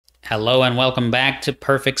Hello and welcome back to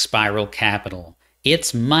Perfect Spiral Capital.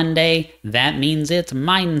 It's Monday, that means it's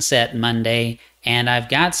Mindset Monday, and I've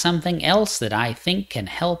got something else that I think can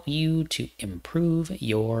help you to improve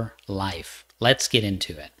your life. Let's get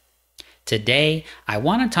into it. Today, I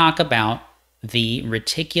want to talk about the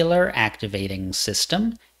Reticular Activating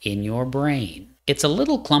System in your brain. It's a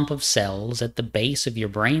little clump of cells at the base of your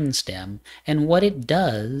brainstem, and what it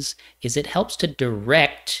does is it helps to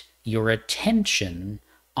direct your attention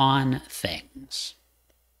on things.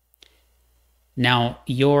 Now,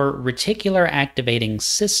 your Reticular Activating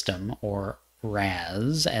System, or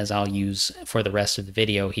RAS, as I'll use for the rest of the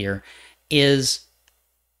video here, is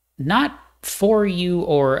not for you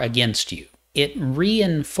or against you. It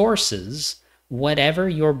reinforces whatever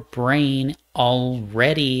your brain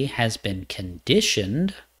already has been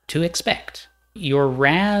conditioned to expect. Your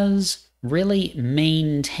RAS really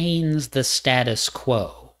maintains the status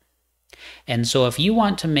quo. And so if you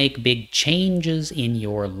want to make big changes in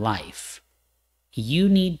your life, you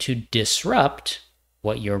need to disrupt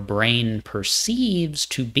what your brain perceives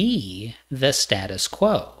to be the status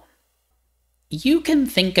quo. You can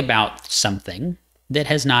think about something that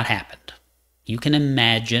has not happened. You can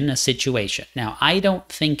imagine a situation. Now, I don't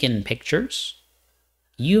think in pictures.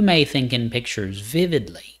 You may think in pictures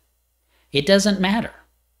vividly. It doesn't matter.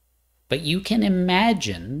 But you can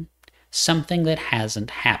imagine something that hasn't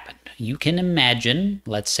happened. You can imagine,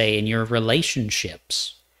 let's say in your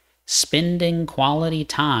relationships, spending quality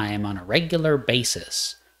time on a regular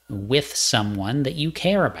basis with someone that you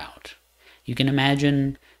care about. You can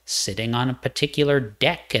imagine sitting on a particular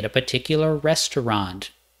deck at a particular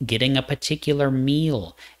restaurant, getting a particular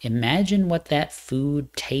meal. Imagine what that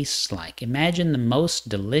food tastes like. Imagine the most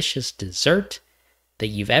delicious dessert that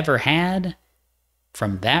you've ever had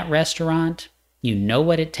from that restaurant. You know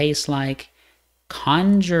what it tastes like.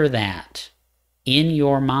 Conjure that in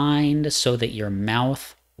your mind so that your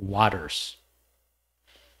mouth waters.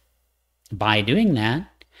 By doing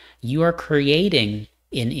that, you are creating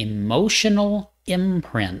an emotional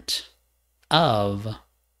imprint of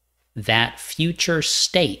that future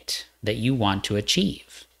state that you want to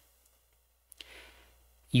achieve.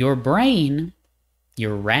 Your brain,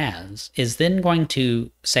 your RAS, is then going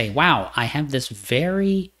to say, wow, I have this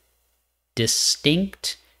very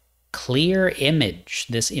distinct, clear image,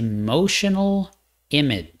 this emotional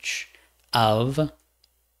image of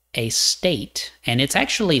a state. And it's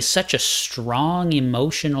actually such a strong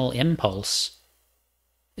emotional impulse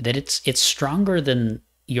that it's stronger than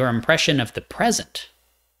your impression of the present.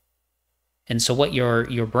 And so what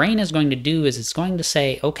your brain is going to do is it's going to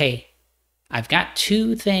say, okay, I've got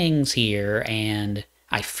two things here, and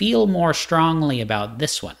I feel more strongly about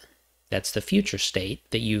this one. That's the future state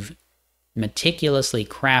that you've meticulously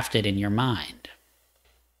crafted in your mind.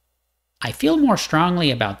 I feel more strongly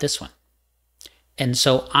about this one. And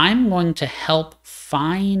so I'm going to help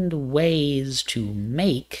find ways to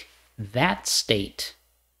make that state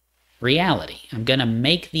reality. I'm going to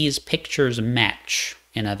make these pictures match,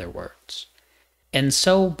 in other words. And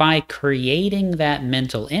so by creating that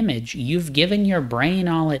mental image, you've given your brain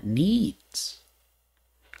all it needs.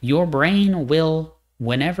 Your brain will,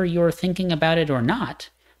 whenever you're thinking about it or not,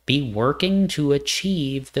 be working to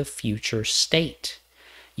achieve the future state.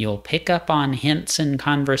 You'll pick up on hints in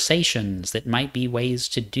conversations that might be ways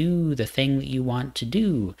to do the thing that you want to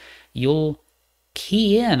do. You'll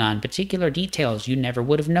key in on particular details you never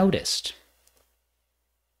would have noticed.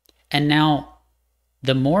 And now,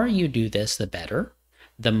 the more you do this, the better.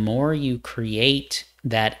 The more you create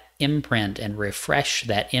that imprint and refresh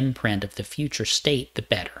that imprint of the future state, the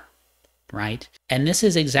better, right? And this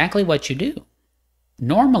is exactly what you do.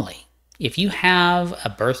 Normally, if you have a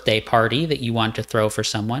birthday party that you want to throw for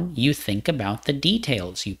someone, you think about the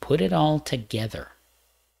details. You put it all together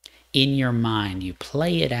in your mind. You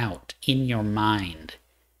play it out in your mind.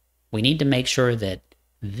 We need to make sure that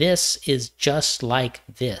this is just like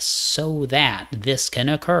this so that this can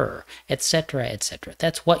occur, etc., etc.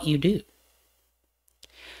 That's what you do.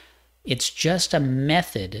 It's just a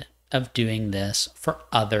method of doing this for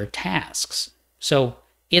other tasks. So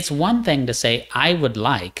it's one thing to say, I would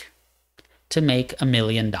like to make $1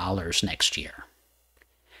 million next year.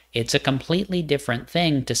 It's a completely different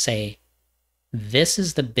thing to say, this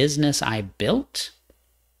is the business I built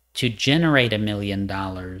to generate $1 million,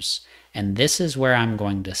 and this is where I'm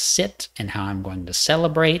going to sit and how I'm going to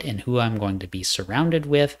celebrate and who I'm going to be surrounded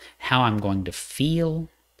with, how I'm going to feel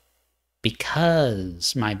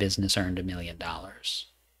because my business earned $1 million.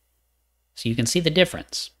 So you can see the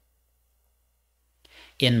difference.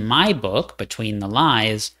 In my book, Between the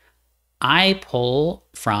Lies, I pull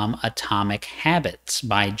from Atomic Habits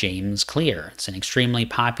by James Clear. It's an extremely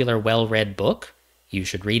popular, well-read book. You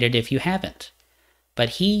should read it if you haven't. But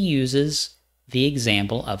he uses the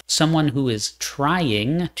example of someone who is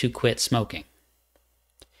trying to quit smoking.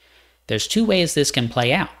 There's two ways this can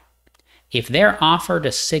play out. If they're offered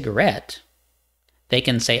a cigarette, they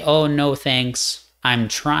can say, oh, no thanks, I'm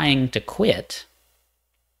trying to quit.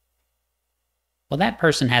 Well, that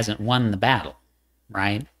person hasn't won the battle,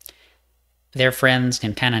 right? Their friends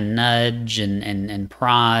can kind of nudge and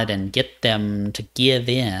prod and get them to give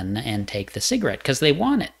in and take the cigarette because they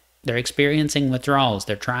want it. They're experiencing withdrawals.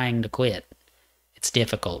 They're trying to quit. It's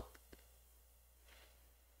difficult.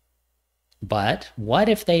 But what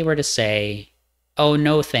if they were to say, oh,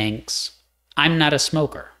 no thanks, I'm not a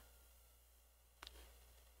smoker?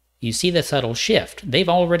 You see the subtle shift. They've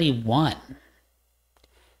already won.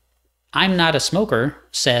 I'm not a smoker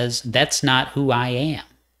says that's not who I am.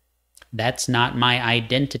 That's not my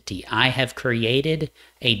identity. I have created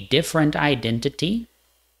a different identity.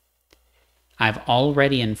 I've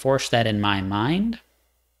already enforced that in my mind.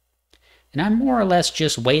 And I'm more or less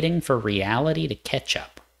just waiting for reality to catch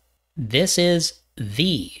up. This is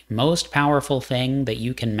the most powerful thing that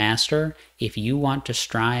you can master if you want to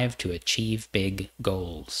strive to achieve big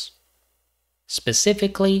goals.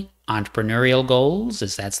 Specifically, entrepreneurial goals,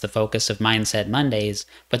 as that's the focus of Mindset Mondays,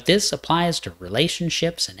 but this applies to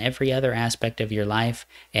relationships and every other aspect of your life,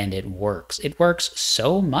 and it works. It works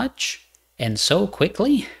so much and so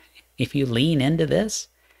quickly, if you lean into this,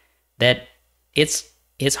 that it's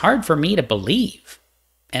hard for me to believe,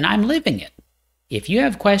 and I'm living it. If you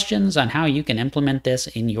have questions on how you can implement this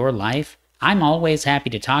in your life, I'm always happy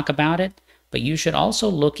to talk about it, but you should also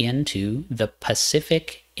look into the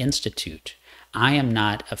Pacific Institute. I am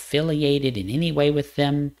not affiliated in any way with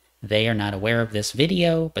them. They are not aware of this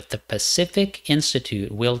video, but the Pacific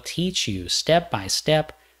Institute will teach you step by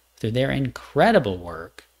step through their incredible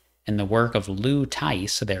work and the work of Lou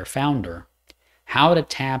Tice, their founder, how to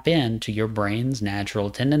tap into your brain's natural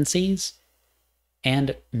tendencies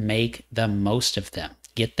and make the most of them.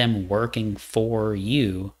 Get them working for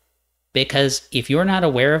you. Because if you're not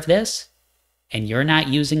aware of this and you're not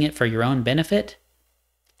using it for your own benefit,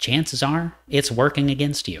 chances are it's working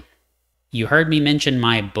against you. You heard me mention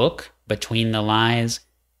my book, Between the Lies.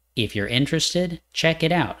 If you're interested, check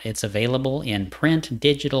it out. It's available in print,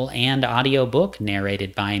 digital, and audiobook,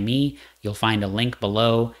 narrated by me. You'll find a link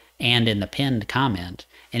below and in the pinned comment.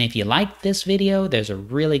 And if you liked this video, there's a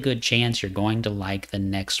really good chance you're going to like the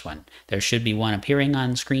next one. There should be one appearing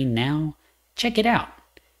on screen now. Check it out.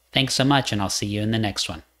 Thanks so much, and I'll see you in the next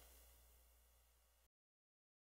one.